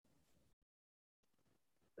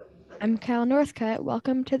I'm Kyle Northcutt.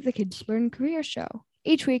 Welcome to the Kids Learn Career Show.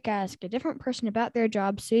 Each week, I ask a different person about their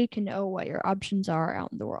job so you can know what your options are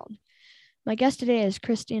out in the world. My guest today is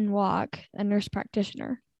Christine Walk, a nurse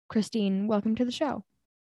practitioner. Christine, welcome to the show.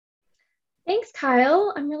 Thanks,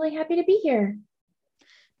 Kyle. I'm really happy to be here.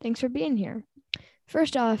 Thanks for being here.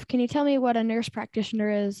 First off, can you tell me what a nurse practitioner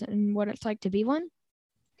is and what it's like to be one?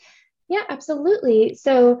 Yeah, absolutely.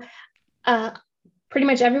 Pretty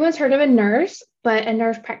much everyone's heard of a nurse, but a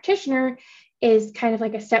nurse practitioner is kind of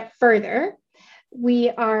like a step further. We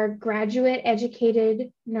are graduate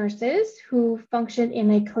educated nurses who function in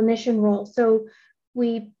a clinician role. So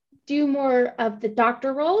we do more of the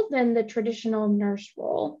doctor role than the traditional nurse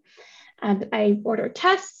role. I order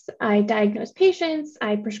tests, I diagnose patients,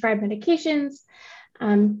 I prescribe medications,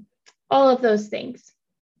 all of those things.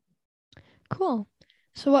 Cool.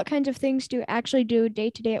 So what kinds of things do you actually do day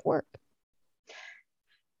to day at work?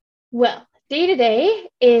 Well, day to day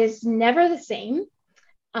is never the same.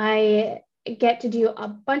 I get to do a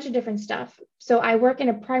bunch of different stuff. So I work in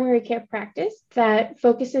a primary care practice that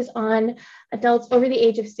focuses on adults over the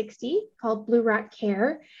age of 60 called Blue Rock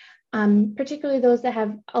Care, particularly those that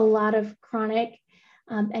have a lot of chronic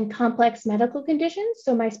and complex medical conditions.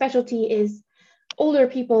 So my specialty is older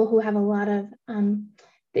people who have a lot of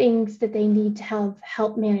things that they need to have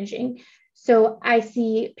help managing. So I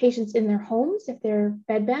see patients in their homes if they're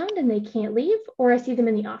bedbound and they can't leave, or I see them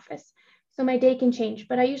in the office. So my day can change,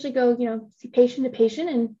 but I usually go, see patient to patient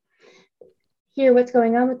and hear what's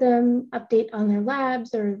going on with them, update on their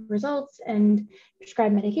labs or results, and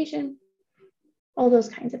prescribe medication, all those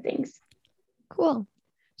kinds of things. Cool.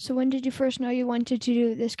 So when did you first know you wanted to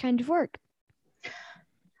do this kind of work?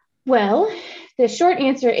 Well, the short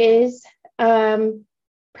answer is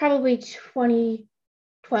probably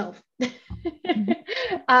 2012.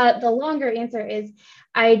 The longer answer is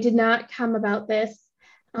I did not come about this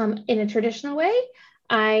in a traditional way.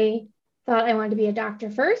 I thought I wanted to be a doctor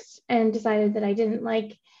first and decided that I didn't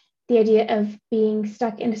like the idea of being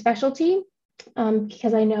stuck in a specialty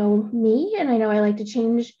because I know me and I know I like to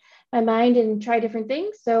change my mind and try different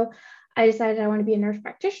things. So I decided I want to be a nurse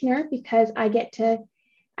practitioner because I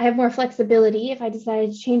have more flexibility if I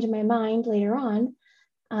decided to change my mind later on.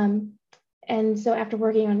 And so after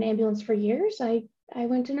working on an ambulance for years, I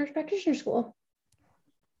went to nurse practitioner school.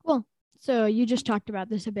 Cool. So you just talked about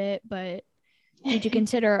this a bit, but did you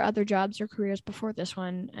consider other jobs or careers before this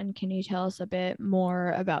one? And can you tell us a bit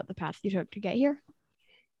more about the path you took to get here?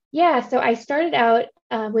 Yeah, so I started out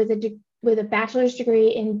with a bachelor's degree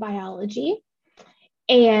in biology,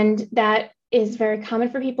 and that is very common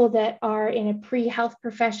for people that are in a pre-health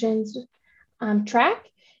professions track,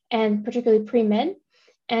 and particularly pre-med.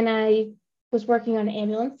 And I was working on an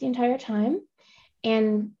ambulance the entire time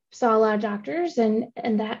and saw a lot of doctors, and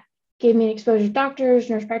that gave me an exposure to doctors,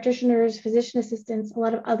 nurse practitioners, physician assistants, a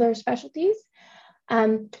lot of other specialties.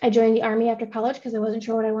 I joined the Army after college because I wasn't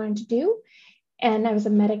sure what I wanted to do, and I was a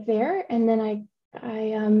medic there. And then I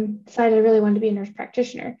decided I really wanted to be a nurse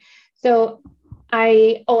practitioner. So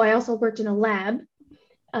I also worked in a lab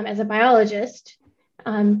as a biologist,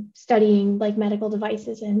 studying like medical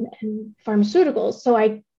devices and pharmaceuticals. So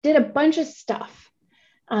I did a bunch of stuff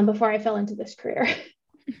before I fell into this career.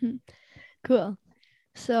 Cool.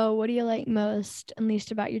 So what do you like most and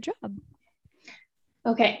least about your job?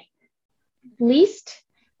 Okay, least,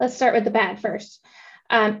 let's start with the bad first.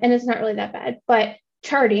 And it's not really that bad, but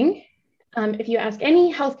charting. If you ask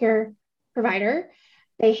any healthcare provider,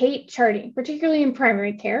 they hate charting, particularly in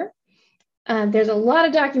primary care. There's a lot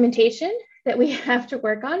of documentation that we have to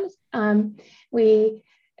work on. We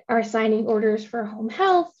are signing orders for home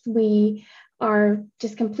health. We are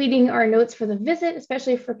just completing our notes for the visit,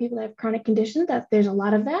 especially for people that have chronic conditions. There's a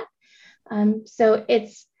lot of that. So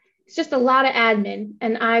it's just a lot of admin,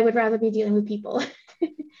 and I would rather be dealing with people.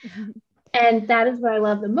 And that is what I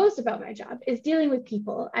love the most about my job, is dealing with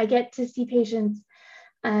people. I get to see patients,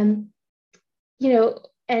 um,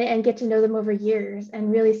 and get to know them over years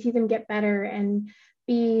and really see them get better and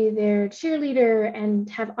be their cheerleader and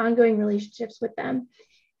have ongoing relationships with them.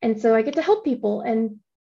 And so I get to help people. And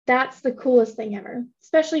that's the coolest thing ever,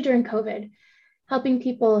 especially during COVID. Helping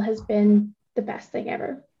people has been the best thing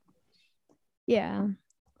ever. Yeah.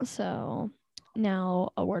 So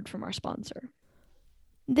now a word from our sponsor.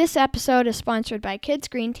 This episode is sponsored by Kids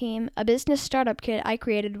Green Team, a business startup kit I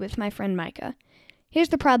created with my friend Micah. Here's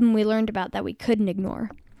the problem we learned about that we couldn't ignore.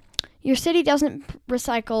 Your city doesn't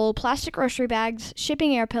recycle plastic grocery bags,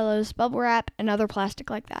 shipping air pillows, bubble wrap, and other plastic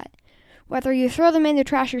like that. Whether you throw them in the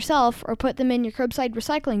trash yourself or put them in your curbside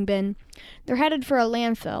recycling bin, they're headed for a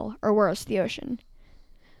landfill, or worse, the ocean.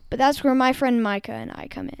 But that's where my friend Micah and I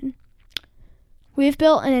come in. We've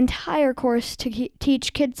built an entire course to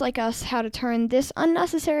teach kids like us how to turn this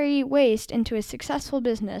unnecessary waste into a successful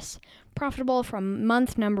business, profitable from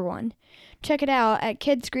month number 1. Check it out at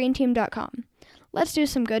kidsgreenteam.com. Let's do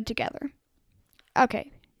some good together.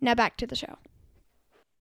 Okay, now back to the show.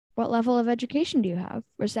 What level of education do you have?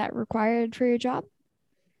 Was that required for your job?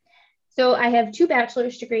 So I have 2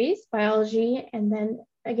 bachelor's degrees, biology and then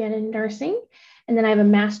again in nursing. And then I have a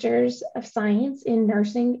master's of science in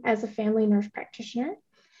nursing as a family nurse practitioner.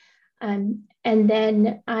 And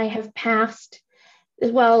then I have passed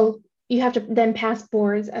as well. You have to then pass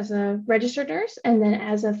boards as a registered nurse and then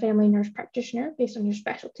as a family nurse practitioner based on your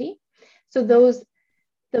specialty. So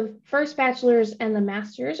the first bachelor's and the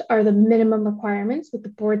master's are the minimum requirements with the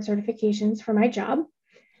board certifications for my job.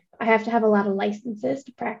 I have to have a lot of licenses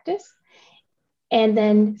to practice. And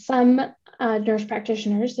then some nurse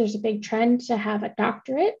practitioners, there's a big trend to have a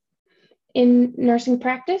doctorate in nursing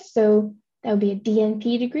practice. So that would be a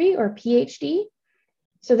DNP degree or a PhD.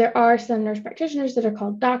 So there are some nurse practitioners that are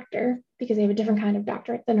called doctor because they have a different kind of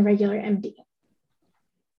doctorate than a regular MD.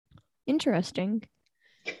 Interesting.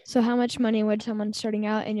 So how much money would someone starting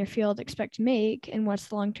out in your field expect to make, and what's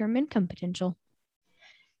the long-term income potential?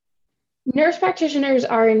 Nurse practitioners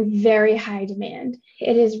are in very high demand.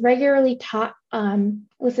 It is regularly taught,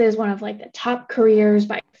 listed as one of like the top careers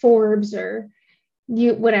by Forbes or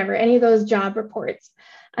whatever, any of those job reports.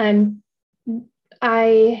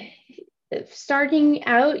 Starting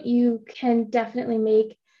out, you can definitely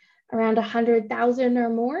make around 100,000 or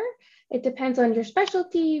more. It depends on your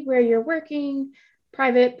specialty, where you're working,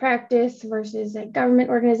 private practice versus a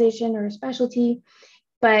government organization or a specialty.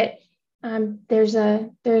 But there's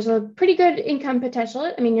a pretty good income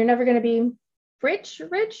potential. I mean, you're never going to be rich,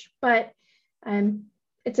 but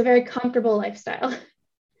it's a very comfortable lifestyle.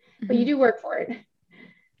 But you do work for it.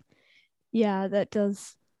 Yeah, that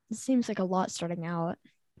does. It seems like a lot starting out.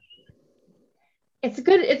 It's a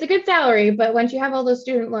good salary, but once you have all those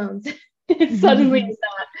student loans, it suddenly is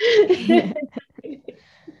not.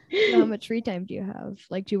 So how much free time do you have?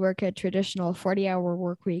 Like, do you work a traditional 40-hour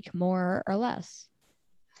work week, more or less?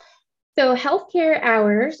 So healthcare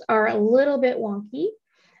hours are a little bit wonky.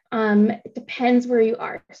 It depends where you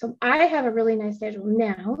are. So I have a really nice schedule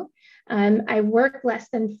now. I work less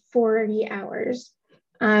than 40 hours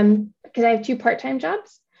because I have 2 part-time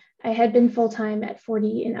jobs. I had been full-time at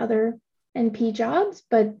 40 in other NP jobs,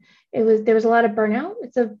 but there was a lot of burnout.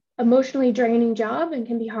 It's a emotionally draining job and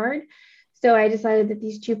can be hard. So I decided that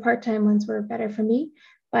these 2 part-time ones were better for me,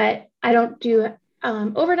 but I don't do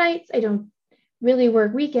overnights. I don't really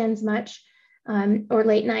work weekends much or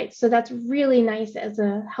late nights. So that's really nice as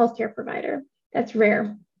a healthcare provider. That's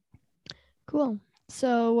rare. Cool.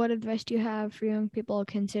 So what advice do you have for young people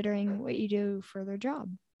considering what you do for their job?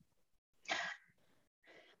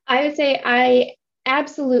 I would say I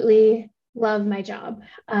absolutely love my job.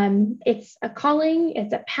 It's a calling,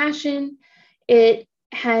 it's a passion. It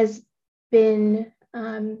has been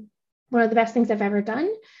one of the best things I've ever done.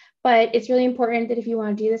 But it's really important that if you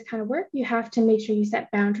want to do this kind of work, you have to make sure you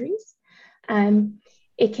set boundaries.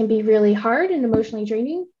 It can be really hard and emotionally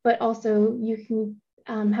draining, but also you can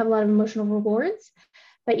have a lot of emotional rewards.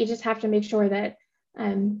 But you just have to make sure that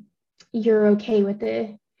you're okay with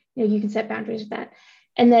you can set boundaries with that.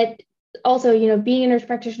 And that also, being a nurse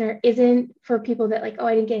practitioner isn't for people that like, oh,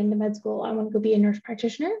 I didn't get into med school, I want to go be a nurse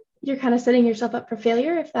practitioner. You're kind of setting yourself up for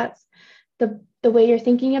failure if that's the way you're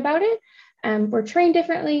thinking about it. We're trained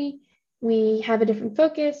differently. We have a different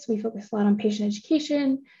focus. We focus a lot on patient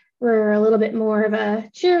education. We're a little bit more of a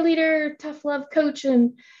cheerleader, tough love coach,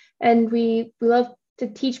 and we love to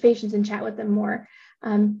teach patients and chat with them more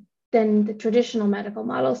than the traditional medical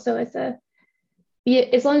model. So as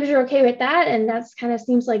long as you're okay with that, and that's kind of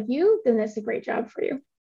seems like you, then that's a great job for you.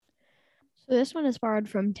 So this one is borrowed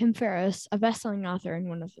from Tim Ferriss, a best-selling author and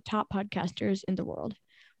one of the top podcasters in the world.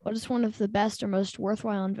 What is one of the best or most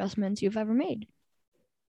worthwhile investments you've ever made?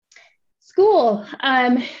 School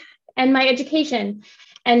and my education.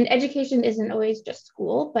 And education isn't always just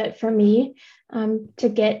school, but for me, to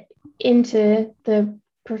get into the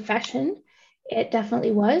profession, it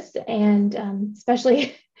definitely was. And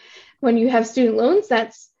especially when you have student loans,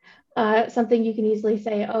 that's something you can easily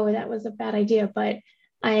say, oh, that was a bad idea. But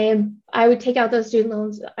I would take out those student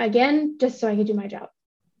loans again, just so I could do my job.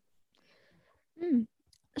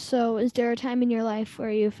 So is there a time in your life where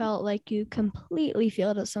you felt like you completely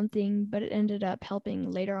failed at something, but it ended up helping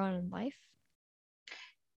later on in life?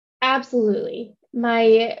 Absolutely.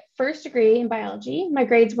 My first degree in biology, my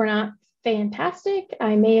grades were not fantastic.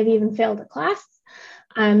 I may have even failed a class.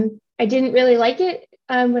 I didn't really like it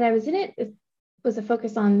when I was in it. It was a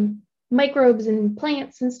focus on microbes and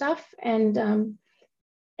plants and stuff. And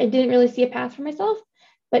I didn't really see a path for myself.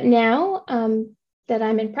 But now that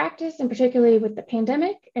I'm in practice, and particularly with the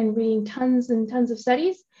pandemic and reading tons and tons of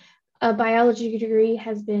studies, a biology degree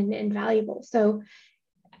has been invaluable. So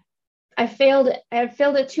I failed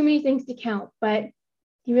at too many things to count, but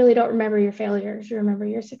you really don't remember your failures, you remember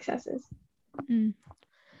your successes. Mm.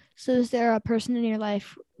 So is there a person in your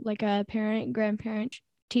life, like a parent, grandparent,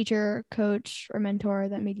 teacher, coach, or mentor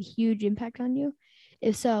that made a huge impact on you?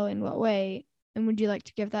 If so, in what way? And would you like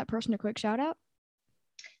to give that person a quick shout out?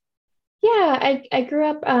 Yeah, I grew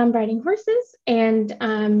up riding horses, and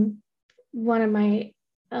one of my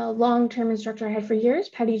long-term instructor I had for years,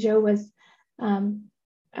 Patty Jo, was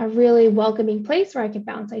a really welcoming place where I could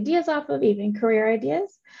bounce ideas off of, even career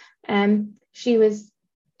ideas. She was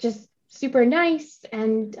just super nice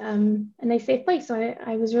and a nice, safe place. So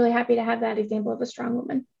I was really happy to have that example of a strong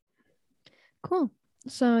woman. Cool.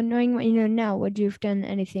 So knowing what you know now, would you have done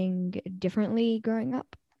anything differently growing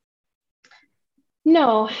up?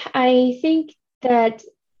 No, I think that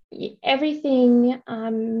everything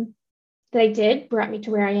that I did brought me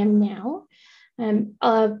to where I am now.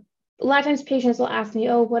 A lot of times patients will ask me,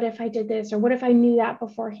 oh, what if I did this? Or what if I knew that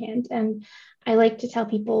beforehand? And I like to tell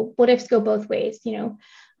people, what ifs go both ways.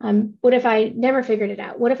 What if I never figured it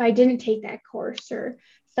out? What if I didn't take that course or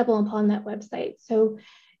stumble upon that website? So,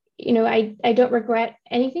 I don't regret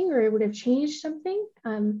anything or it would have changed something.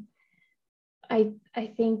 I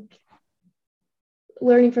think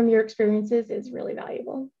learning from your experiences is really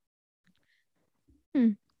valuable.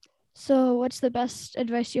 So what's the best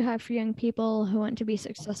advice you have for young people who want to be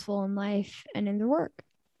successful in life and in their work?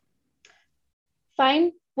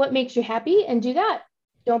 Find what makes you happy and do that.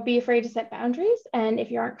 Don't be afraid to set boundaries. And if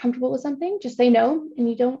you aren't comfortable with something, just say no, and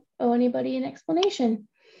you don't owe anybody an explanation.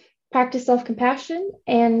 Practice self-compassion,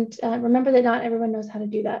 and remember that not everyone knows how to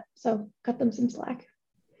do that. So cut them some slack.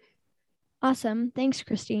 Awesome. Thanks,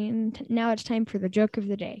 Christine. Now it's time for the joke of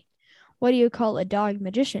the day. What do you call a dog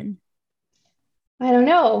magician? I don't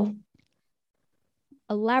know.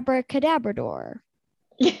 A labracadabrador.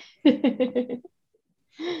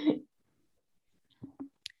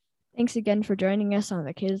 Thanks again for joining us on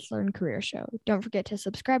the Kids Learn Career Show. Don't forget to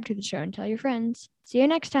subscribe to the show and tell your friends. See you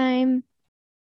next time.